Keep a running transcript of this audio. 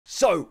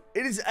So,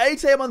 it is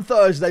 8 AM on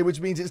Thursday, which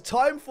means it's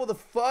time for the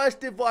first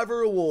Div 5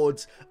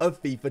 rewards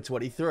of FIFA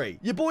 23.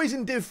 Your boy's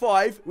in Div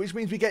 5, which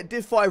means we get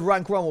Div 5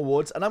 rank 1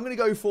 rewards, and I'm going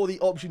to go for the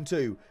option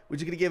 2,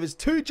 which is going to give us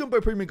 2 Jumbo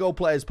Premium Gold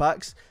Players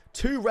packs,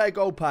 2 Rare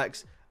Gold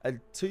packs,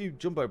 and 2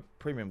 Jumbo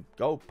Premium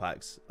Gold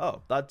packs.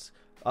 Oh, that's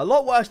a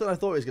lot worse than I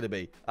thought it was going to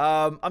be.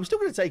 I'm still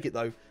going to take it,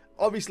 though.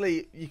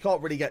 Obviously, you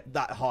can't really get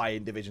that high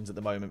in divisions at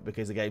the moment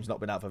because the game's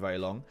not been out for very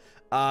long.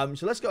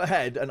 So let's go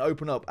ahead and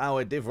open up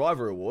our Div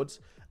Rival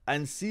rewards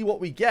and see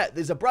what we get.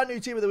 There's a brand new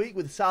team of the week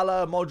with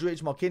Salah,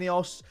 Modric,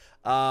 Marquinhos.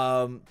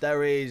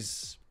 There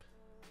is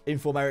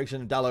Inform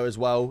Ericsson and Dallo as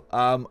well.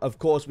 Of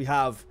course, we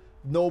have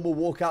normal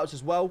walkouts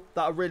as well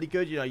that are really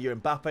good. You know, your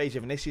Mbappe's,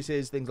 your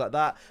Vinicius's, things like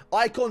that.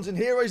 Icons and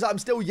heroes that I'm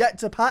still yet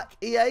to pack,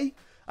 EA.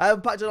 I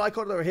haven't packed an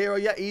icon or a hero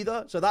yet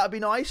either, so that would be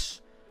nice.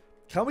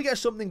 Can we get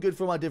something good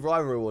from our Div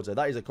Rival rewards?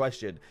 That is a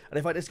question. And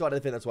if I discard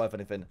anything that's worth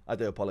anything, I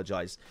do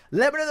apologise.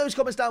 Let me know in those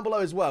comments down below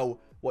as well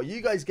what you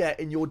guys get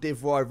in your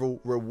Div Rival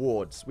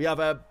rewards. We have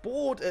a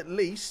board at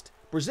least.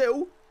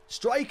 Brazil,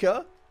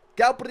 striker,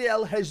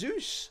 Gabriel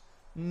Jesus.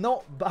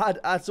 Not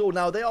bad at all.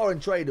 Now, they are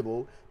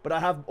untradeable, but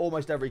I have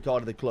almost every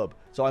card of the club.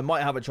 So I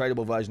might have a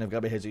tradable version of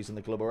Gabriel Jesus in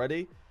the club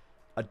already.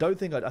 I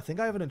think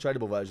I have an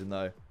untradeable version,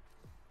 though.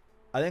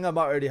 I think I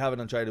might already have an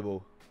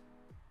untradeable.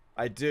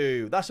 I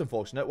do. That's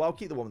unfortunate. Well, I'll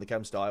keep the one with the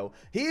chem style.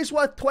 He is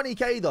worth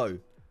 20k, though.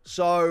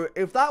 So,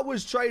 if that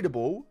was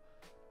tradable,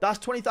 that's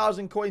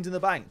 20,000 coins in the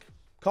bank.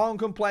 Can't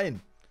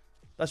complain.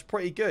 That's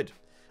pretty good.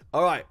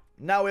 All right.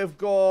 Now, we've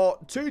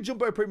got 2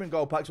 Jumbo Premium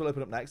Gold packs we'll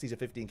open up next. These are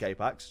 15k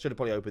packs. Should have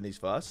probably opened these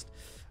first.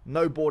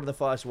 No board in the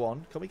first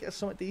one. Can we get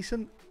something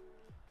decent?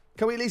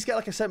 Can we at least get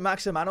like a St.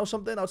 Maximan or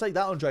something? I'll take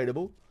that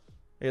untradeable.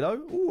 You know?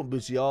 Ooh,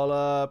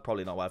 Musiala.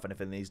 Probably not worth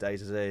anything these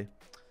days, is he?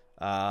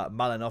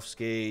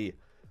 Malinovsky.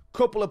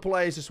 Couple of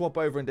players to swap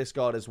over and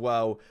discard as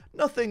well.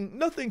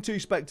 Nothing too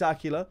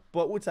spectacular,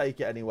 but we'll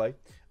take it anyway.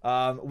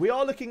 We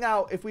are looking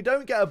out, if we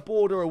don't get a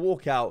board or a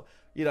walkout,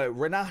 you know,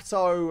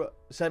 Renato,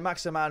 St.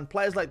 Maximan,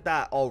 players like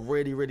that are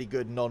really, really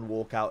good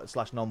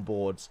non-walkout /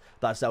 non-boards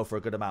that sell for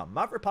a good amount.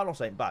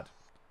 Mavropanos ain't bad.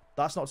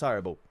 That's not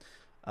terrible.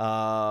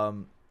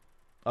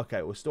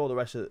 Okay, we'll store the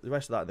rest of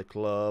that in the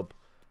club.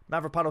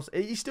 Mavropanos,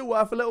 he's still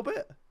worth a little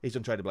bit. He's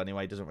untradeable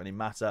anyway. Doesn't really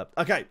matter.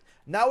 Okay,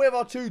 now we have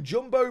our 2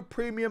 Jumbo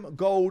Premium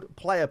Gold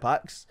player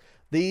packs.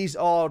 These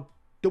are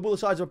double the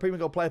size of a Premium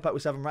Gold player pack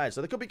with 7 rares.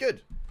 So they could be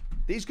good.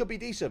 These could be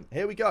decent.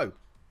 Here we go.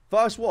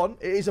 First one,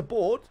 it is a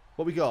board.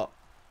 What we got?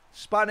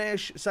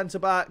 Spanish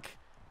centre-back,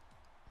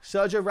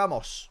 Sergio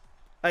Ramos,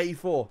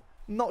 84.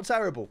 Not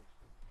terrible.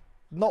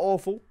 Not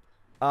awful.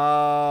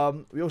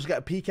 We also get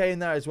a PK in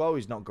there as well.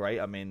 He's not great.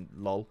 I mean,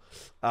 lol.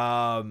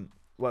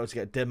 What else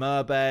we get?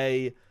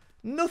 Demurbe.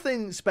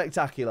 Nothing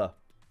spectacular.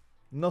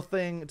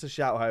 Nothing to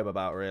shout home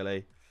about,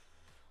 really.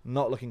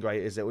 Not looking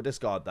great, is it? We'll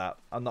discard that.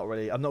 I'm not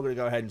going to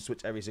go ahead and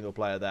switch every single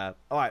player there.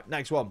 All right,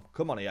 next one.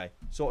 Come on, EA.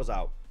 Sort us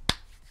out.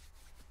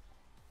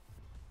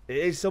 It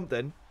is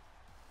something.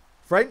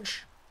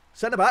 French.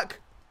 Centre-back.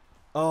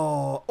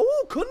 Oh,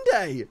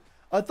 Koundé.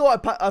 I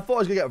thought I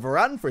was going to get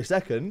Varane for a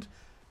second.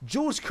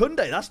 Jules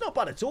Koundé. That's not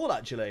bad at all,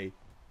 actually.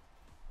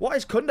 What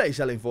is Koundé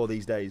selling for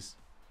these days?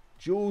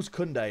 Jules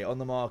Koundé on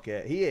the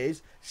market. He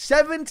is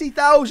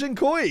 70,000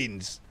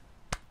 coins.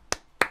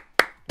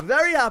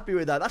 Very happy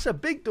with that. That's a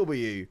big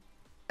W.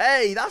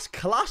 Hey, that's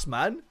class,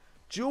 man.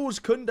 Jules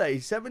Koundé,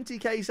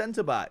 70k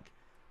centre-back.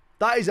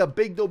 That is a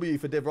big W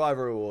for Div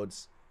Rival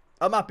rewards.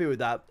 I'm happy with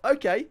that.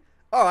 Okay.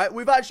 All right.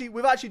 We've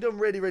actually done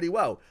really, really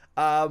well.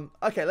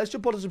 Okay, let's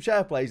jump onto some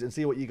share plays and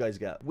see what you guys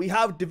get. We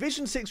have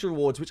Division 6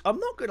 rewards, which I'm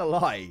not going to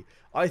lie,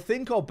 I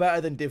think are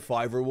better than Div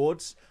 5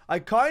 rewards. I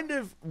kind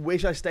of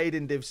wish I stayed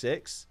in Div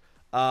 6.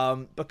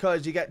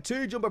 Because you get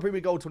 2 Jumbo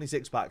Premium Gold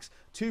 26 packs,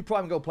 2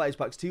 Prime Gold Players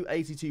packs, 2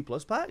 82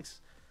 plus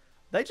packs.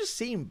 They just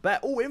seem better.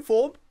 Oh,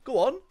 Inform. Go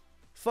on.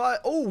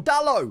 Oh,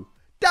 Dallo.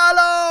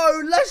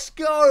 Dallo. Let's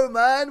go,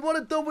 man. What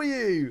a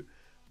W.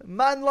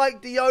 Man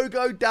like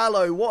Diogo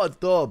Dallo. What a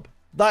dub.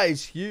 That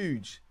is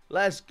huge.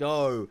 Let's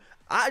go.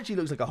 Actually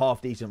looks like a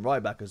half decent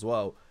right back as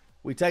well.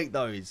 We take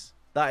those.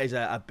 That is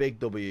a big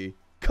W.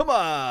 Come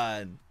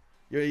on.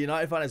 You're a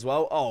United fan as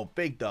well? Oh,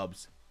 big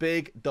dubs.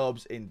 Big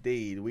dubs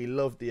indeed. We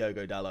love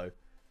Diogo Dallo.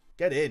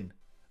 Get in.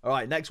 All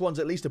right, next one's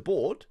at least a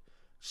board.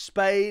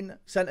 Spain,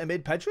 centre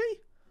mid, Pedri?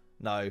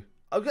 No.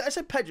 I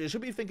said Pedri. I should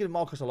be thinking of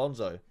Marcos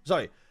Alonso.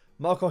 Sorry,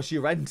 Marcos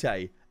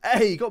Llorente.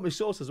 Hey, you got me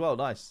sauce as well.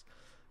 Nice.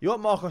 You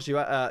want Marcos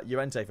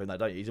Llorente from that,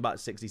 don't you? He's about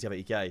 60,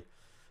 70k.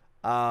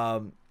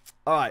 All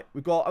right,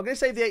 we've got... I'm going to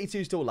save the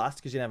 82s till last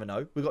because you never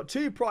know. We've got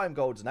 2 Prime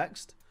Golds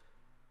next.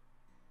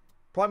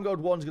 Prime Gold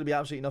 1's going to be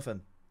absolutely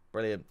nothing.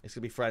 Brilliant. It's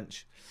going to be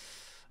French.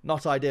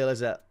 Not ideal,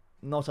 is it?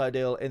 Not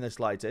ideal in the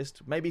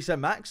slightest. Maybe St.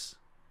 Max?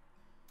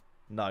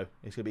 No.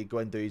 It's going to be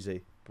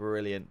Guendouzi.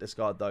 Brilliant.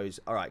 Discard those.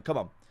 All right, come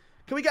on.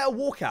 Can we get a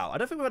walkout? I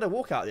don't think we've had a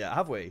walkout yet,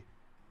 have we?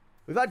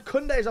 We've had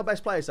Koundé as our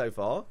best player so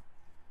far.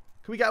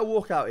 Can we get a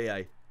walkout,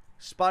 EA?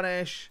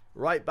 Spanish,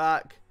 right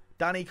back,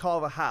 Danny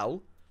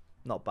Carvajal.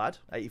 Not bad.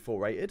 84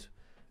 rated.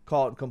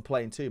 Can't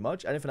complain too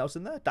much. Anything else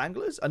in there?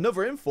 Danglers.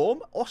 Another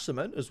Inform.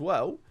 Osman as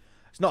well.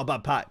 It's not a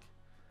bad pack.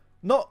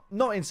 Not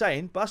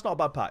insane, but that's not a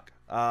bad pack.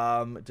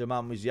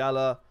 Daman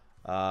Musiala,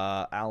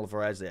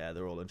 Alvarez. Yeah,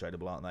 they're all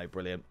untradeable, aren't they?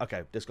 Brilliant.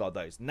 Okay, discard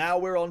those. Now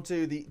we're on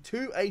to the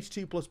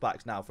 282 plus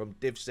packs now from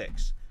Div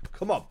 6.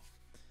 Come on.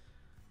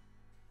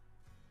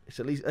 It's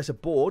at least, it's a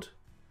board.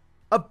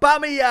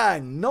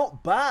 Aubameyang,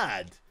 not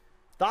bad.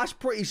 That's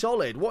pretty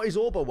solid. What is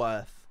Orba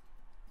worth?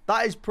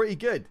 That is pretty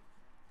good.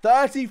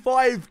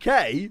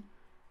 35k?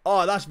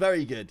 Oh, that's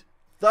very good.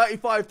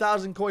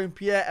 35,000 coin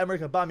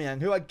Pierre-Emerick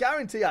Aubameyang, who I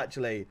guarantee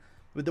actually,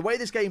 with the way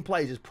this game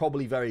plays, is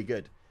probably very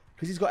good.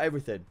 Because he's got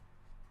everything.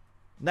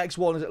 Next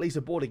one is at least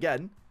a board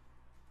again.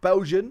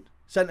 Belgian,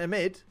 centre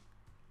mid.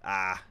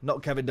 Ah,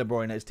 not Kevin De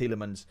Bruyne, it's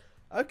Tielemans.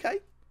 Okay,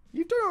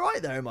 you've done all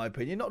right there in my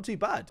opinion. Not too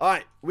bad. All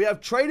right, we have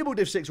tradable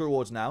Div 6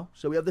 rewards now.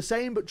 So we have the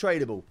same but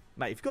tradable.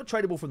 Mate, if you've got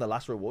tradable from the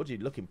last rewards, you're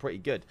looking pretty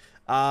good.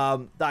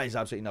 That is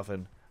absolutely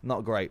nothing.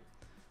 Not great.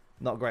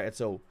 Not great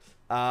at all.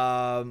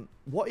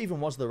 What even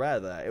was the rare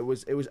there? It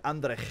was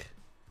Andrich.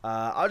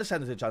 I'll just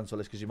send it to the transfer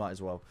list because you might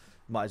as well.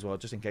 Might as well,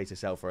 just in case they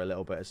sell for a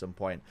little bit at some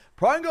point.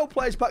 Prime Gold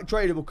Players Pack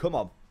tradable. Come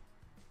on.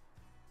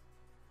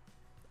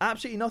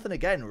 Absolutely nothing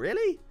again.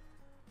 Really?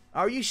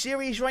 Are you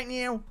serious right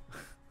now?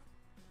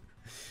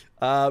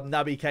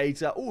 Naby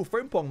Keita. Oh,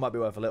 Frimpong might be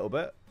worth a little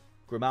bit.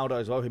 Grimaldo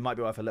as well, who might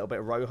be worth a little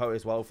bit. Rojo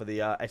as well for the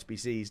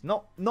SBCs.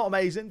 Not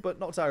amazing, but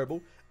not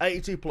terrible.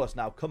 82 plus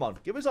now. Come on.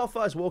 Give us our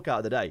first walkout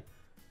of the day.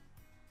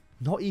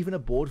 Not even a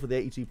board for the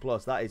 82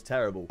 plus. That is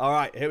terrible. All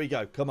right, here we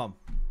go. Come on.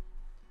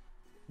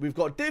 We've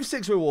got Div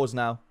 6 rewards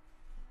now.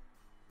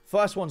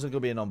 First one's going to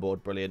be an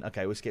on-board. Brilliant.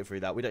 Okay, we'll skip through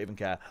that. We don't even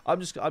care.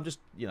 I'm just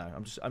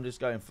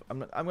going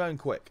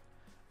quick.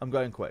 I'm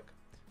going quick.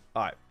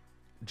 All right.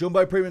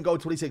 Jumbo Premium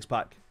Gold 26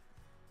 pack.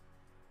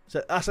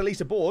 So that's at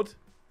least a board.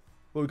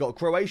 Well, we've got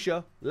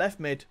Croatia, left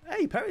mid.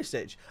 Hey,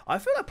 Perisic. I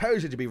feel like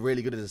Perisic would be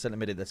really good as a centre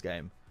mid in this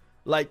game.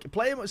 Like,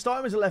 start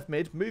him as a left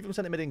mid, move him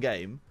centre mid in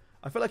game.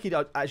 I feel like he'd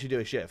actually do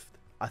a shift.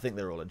 I think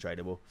they're all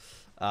untradeable.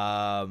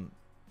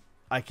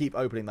 I keep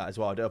opening that as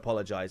well. I do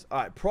apologise. All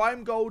right,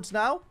 Prime Golds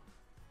now.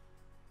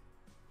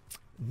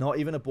 Not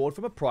even a board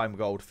from a Prime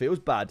Gold. Feels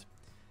bad.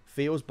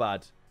 Feels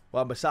bad.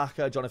 Well,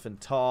 Masaka, Jonathan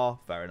Tah.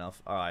 Fair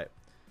enough. All right.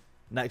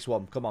 Next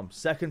one. Come on.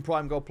 Second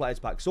Prime Gold Players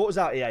Pack. Sort us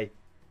out, EA.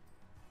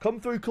 Come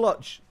through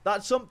clutch.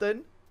 That's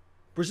something.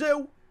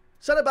 Brazil.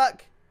 Centre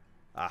back.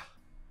 Ah.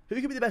 Who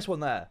could be the best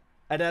one there?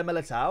 Eder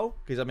Militao?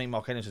 Because, I mean,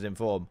 Marquinhos is in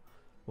form.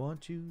 1,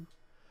 2.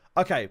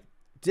 Okay.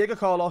 Diego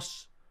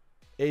Carlos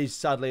is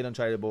sadly an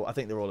untradeable. I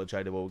think they're all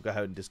untradeable. Go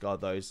ahead and discard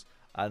those.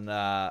 And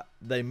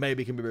they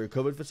maybe can be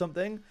recovered for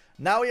something.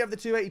 Now we have the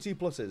 282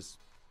 pluses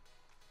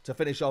to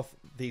finish off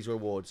these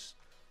rewards.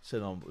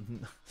 So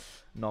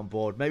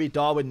non-board. Maybe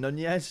Darwin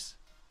Nunez.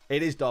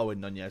 It is Darwin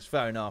Nunez.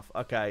 Fair enough.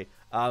 Okay.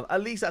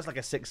 At least that's like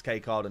a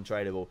 6k card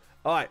untradeable.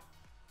 All right.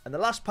 And the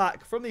last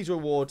pack from these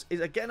rewards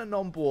is again a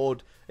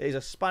non-board. It is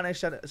a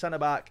Spanish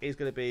centre-back. It's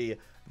going to be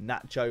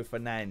Nacho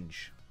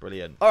Fernandes.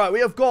 Brilliant. All right.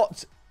 We have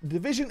got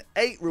Division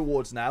 8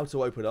 rewards now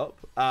to open up.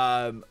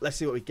 Let's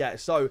see what we get.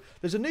 So,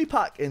 there's a new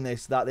pack in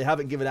this that they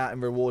haven't given out in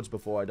rewards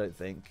before, I don't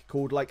think,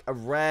 called like a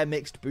rare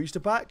mixed booster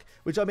pack,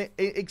 which I'm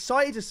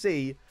excited to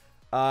see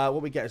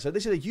what we get. So,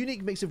 this is a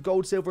unique mix of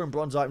gold, silver, and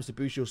bronze items to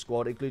boost your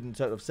squad, including a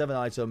total of 7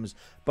 items,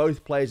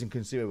 both players and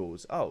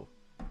consumables. Oh.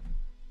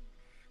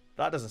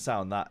 That doesn't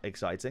sound that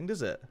exciting,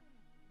 does it?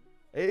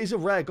 It is a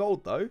rare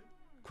gold, though.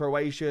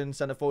 Croatian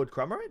centre forward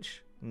Kramaric?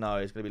 No,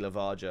 it's going to be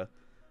Lavarja.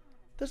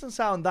 Doesn't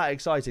sound that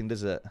exciting,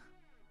 does it?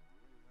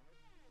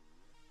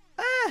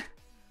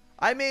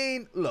 I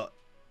mean, look.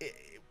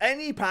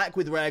 Any pack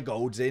with rare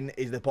golds in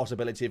is the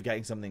possibility of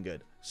getting something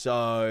good.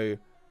 So,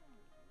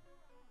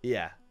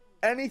 yeah.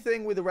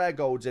 Anything with the rare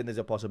golds in, there's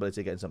a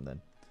possibility of getting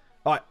something.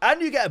 All right,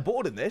 and you get a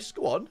board in this.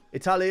 Go on.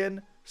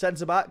 Italian,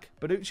 centre-back,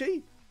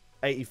 Bonucci.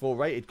 84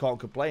 rated, can't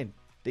complain.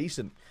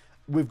 Decent.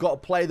 We've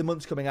got Play of the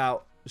Months coming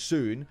out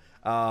soon.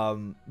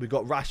 We've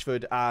got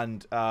Rashford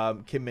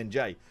and Kim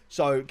Min-jae.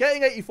 So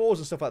getting 84s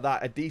and stuff like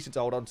that are decent to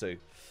hold on to.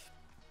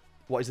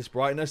 What is this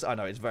brightness? I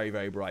know it's very,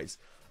 very bright.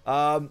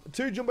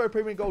 2 Jumbo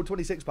Premium Gold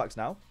 26 packs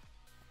now.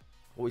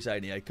 What are we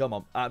saying here? Come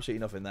on.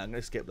 Absolutely nothing there. I'm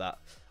going to skip that.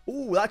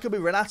 Ooh, that could be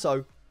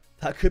Renato.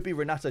 That could be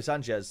Renato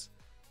Sanchez.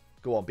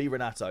 Go on, be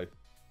Renato.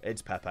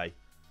 It's Pepe.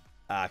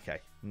 Okay,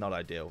 not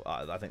ideal.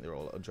 I think they're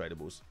all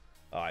untradables.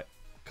 All right,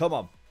 come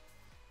on.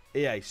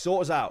 EA,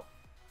 sort us out.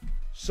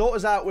 Sort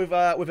us out with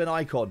an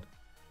icon.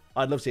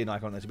 I'd love to see an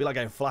icon on this. It'd be like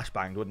getting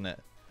flashbanged, wouldn't it?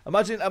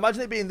 Imagine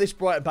it being this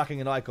bright and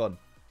packing an icon.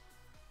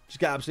 Just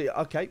get absolutely...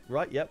 Okay,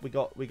 right, yep, we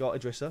got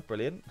Idrissa.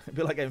 Brilliant. It'd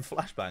be like getting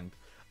flashbanged.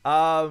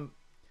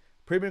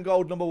 Premium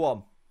Gold number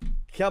 1.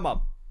 Come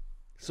on.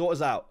 Sort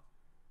us out.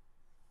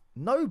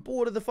 No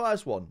board of the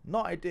first one.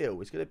 Not ideal.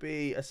 It's going to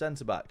be a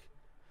centre-back.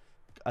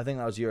 I think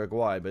that was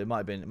Uruguay, but it might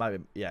have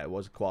been... Yeah, it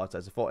was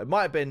Quartes. I thought it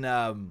might have been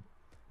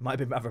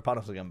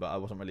Mavropanos again, but I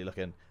wasn't really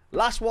looking.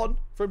 Last one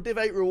from Div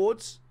 8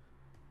 rewards.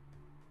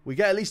 We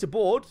get at least a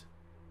board.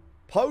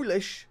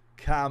 Polish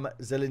Cam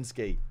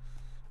Zielinski.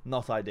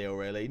 Not ideal,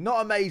 really.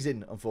 Not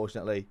amazing,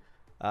 unfortunately.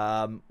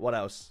 What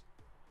else?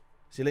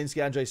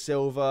 Zielinski, Andre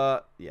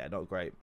Silva. Yeah, not great.